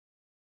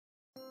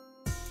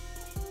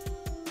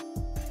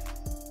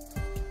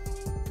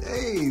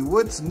Hey,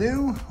 what's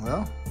new?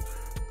 Well,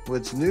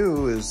 what's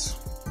new is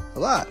a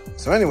lot.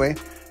 So anyway,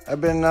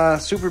 I've been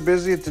super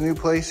busy at the new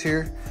place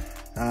here.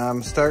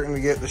 I'm starting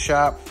to get the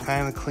shop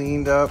kind of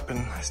cleaned up, and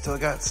I still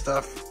got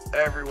stuff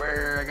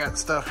everywhere. I got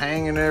stuff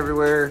hanging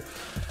everywhere.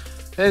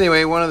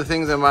 Anyway, one of the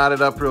things I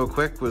modded up real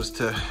quick was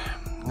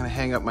I'm gonna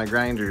hang up my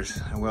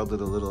grinders. I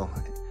welded a little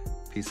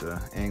piece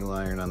of angle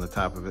iron on the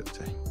top of it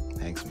to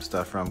hang some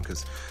stuff from,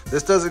 because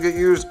this doesn't get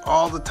used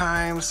all the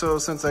time. So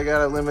since I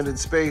got a limited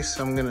space,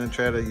 I'm gonna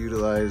try to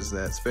utilize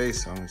that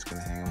space. So I'm just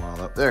gonna hang them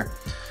all up there.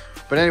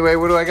 But anyway,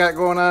 what do I got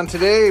going on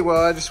today?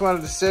 Well, I just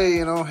wanted to say,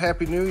 you know,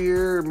 Happy New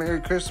Year,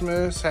 Merry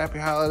Christmas, Happy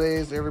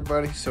Holidays to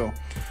everybody. So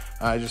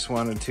I just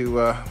wanted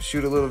to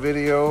shoot a little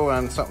video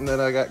on something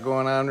that I got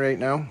going on right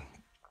now.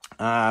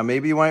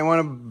 Maybe you might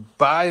want to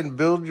buy and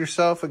build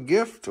yourself a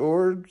gift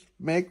or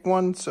make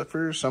one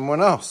for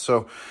someone else.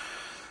 So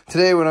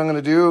today what I'm going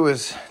to do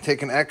is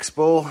take an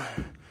XBULL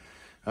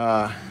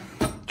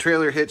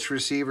trailer hitch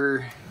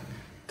receiver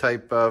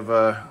type of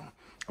a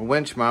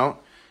winch mount,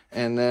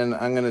 and then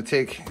I'm going to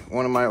take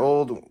one of my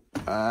old,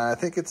 I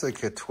think it's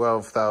like a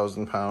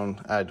 12,000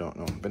 pound, I don't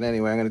know. But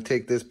anyway, I'm going to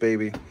take this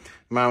baby,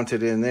 mount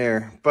it in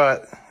there,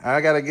 but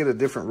I got to get a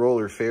different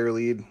roller fair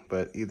lead,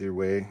 but either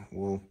way,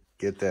 we'll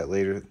get that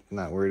later.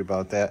 Not worried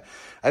about that.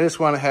 I just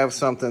want to have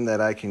something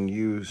that I can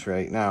use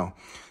right now.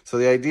 So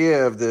the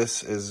idea of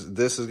this is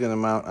going to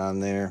mount on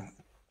there,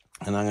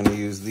 and I'm going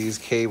to use these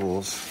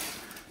cables.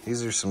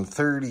 These are some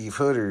 30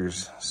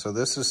 footers. So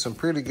this is some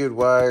pretty good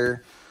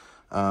wire.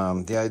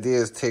 The idea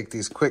is take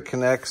these quick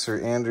connects or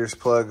Anders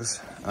plugs.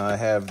 I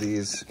have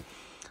these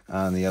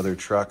on the other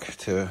truck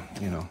to,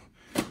 you know,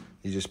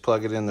 you just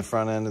plug it in the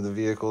front end of the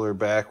vehicle or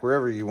back,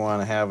 wherever you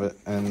want to have it,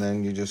 and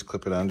then you just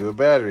clip it onto a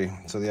battery.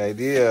 So the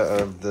idea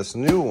of this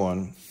new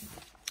one,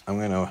 I'm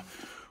going to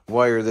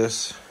wire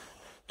this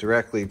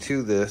directly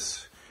to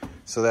this,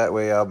 so that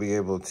way I'll be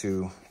able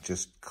to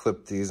just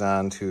clip these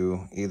onto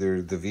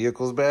either the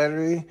vehicle's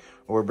battery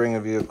or bring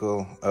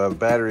a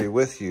battery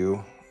with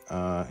you, you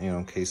know,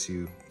 in case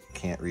you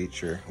can't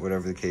reach or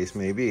whatever the case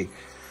may be.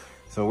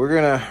 So we're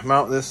going to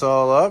mount this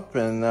all up,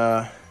 and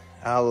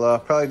I'll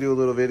probably do a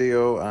little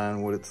video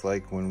on what it's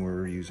like when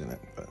we're using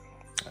it, but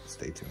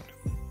stay tuned.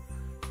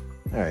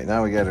 All right,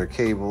 now we got our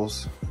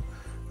cables.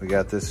 We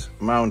got this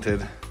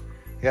mounted.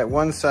 I got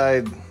one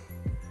side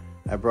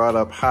I brought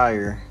up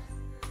higher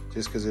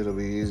just because it'll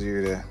be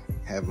easier to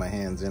have my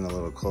hands in a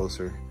little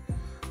closer.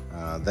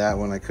 That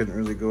one I couldn't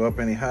really go up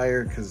any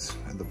higher because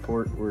of the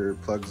port where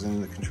it plugs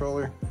in the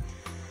controller.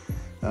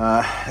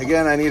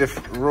 Again, I need a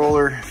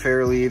roller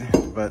fair lead,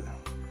 but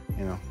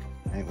you know,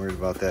 I ain't worried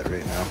about that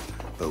right now.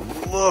 But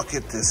look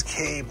at this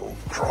cable.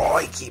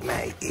 Crikey,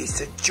 mate, it's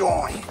a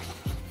joint.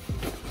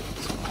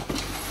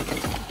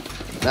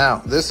 Now,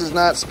 this is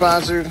not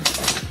sponsored.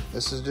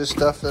 This is just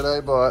stuff that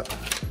I bought.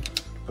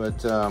 But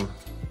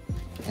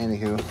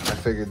anywho, I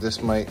figured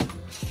this might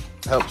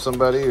help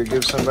somebody or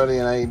give somebody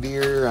an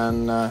idea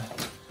on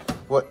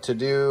what to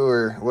do,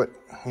 or what,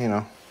 you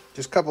know,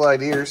 just a couple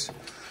ideas.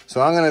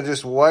 So I'm gonna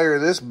just wire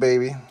this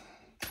baby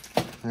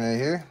right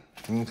here,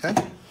 okay?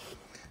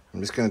 I'm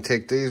just gonna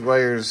take these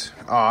wires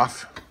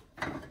off,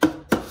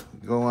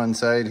 go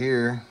inside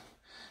here,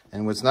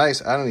 and what's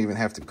nice, I don't even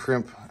have to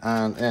crimp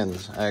on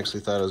ends. I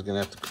actually thought I was gonna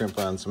have to crimp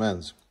on some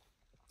ends.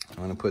 I'm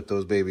gonna put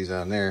those babies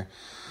on there.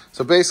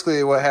 So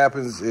basically what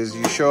happens is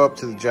you show up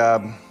to the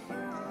job,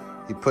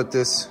 you put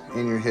this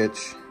in your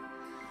hitch,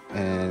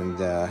 and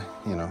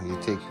you know, you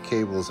take your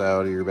cables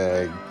out of your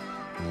bag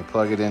and you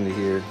plug it into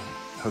here,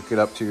 hook it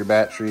up to your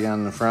battery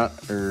on the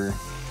front, or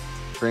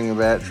bring a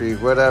battery,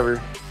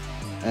 whatever.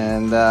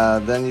 And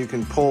then you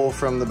can pull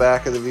from the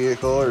back of the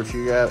vehicle, or if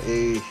you got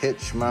a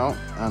hitch mount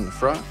on the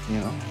front, you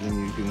know,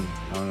 then you can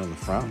mount it on the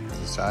front or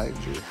the sides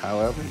or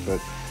however.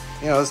 But,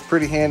 you know, it's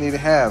pretty handy to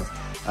have.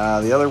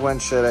 The other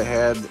winch that I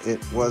had, it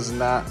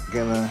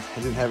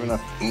didn't have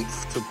enough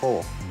oomph to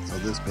pull. So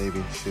this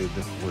baby should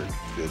work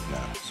good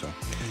now. So,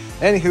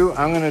 anywho,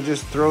 I'm going to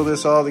just throw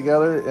this all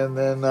together, and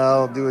then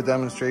I'll do a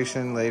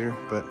demonstration later,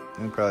 but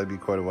it'll probably be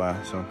quite a while.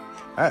 So, all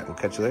right, we'll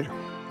catch you later.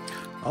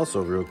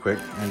 Also, real quick,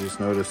 I just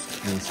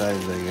noticed inside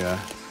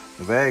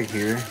the bag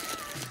here,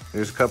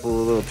 there's a couple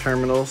of little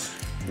terminals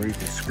where you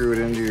can screw it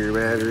into your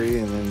battery,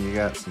 and then you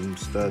got some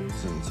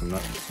studs and some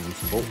nuts and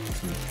some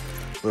bolts and a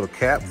little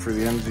cap for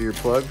the ends of your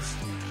plugs.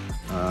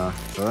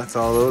 So that's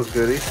all those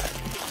goodies.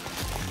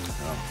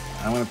 So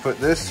I'm going to put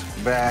this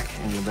back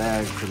in the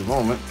bag for the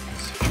moment,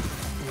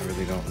 because I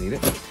really don't need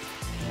it.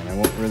 And I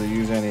won't really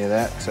use any of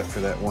that except for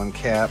that one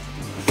cap.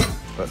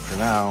 But for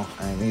now,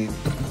 I need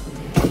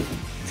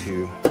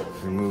to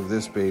remove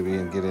this baby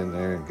and get in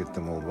there and get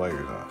them old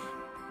wires off.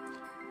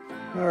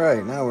 All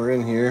right, now we're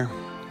in here.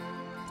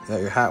 Got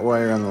your hot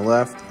wire on the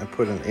left. I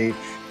put an H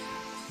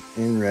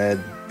in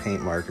red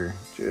paint marker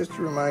just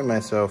to remind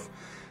myself.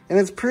 And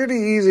it's pretty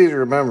easy to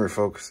remember,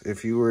 folks,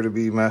 if you were to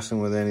be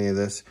messing with any of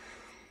this.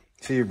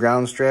 See, your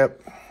ground strap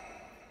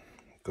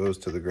goes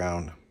to the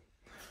ground.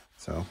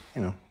 So,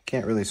 you know,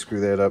 can't really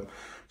screw that up.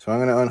 So I'm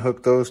going to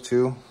unhook those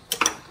two,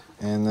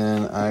 and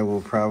then I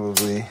will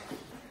probably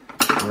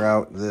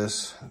route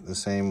this the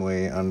same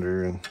way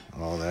under and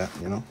all that,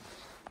 you know.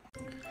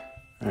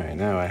 All right,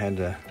 now I had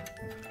to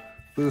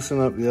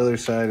loosen up the other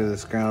side of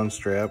this ground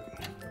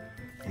strap,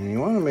 and you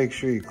want to make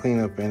sure you clean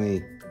up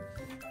any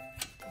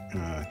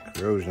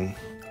corrosion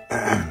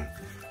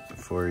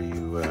before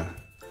you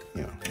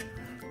you know,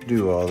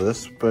 do all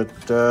this. But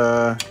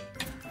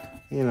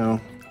you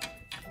know,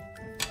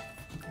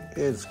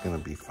 it's gonna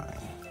be fine.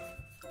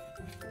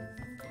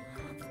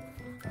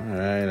 All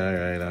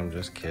right, I'm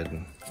just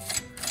kidding.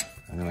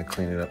 I'm gonna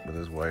clean it up with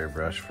this wire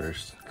brush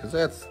first, because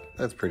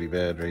that's pretty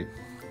bad, right?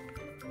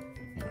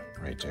 Yeah,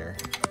 right there.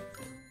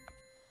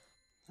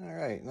 All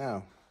right,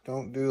 now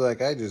don't do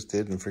like I just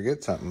did and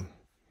forget something.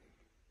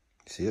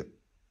 See it?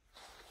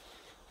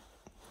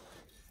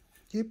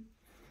 Yep.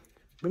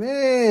 But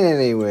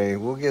anyway,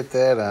 we'll get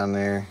that on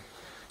there,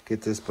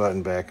 get this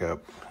button back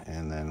up,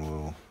 and then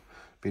we'll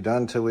be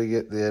done till we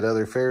get that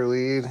other fair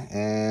lead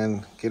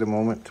and get a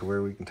moment to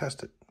where we can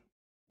test it.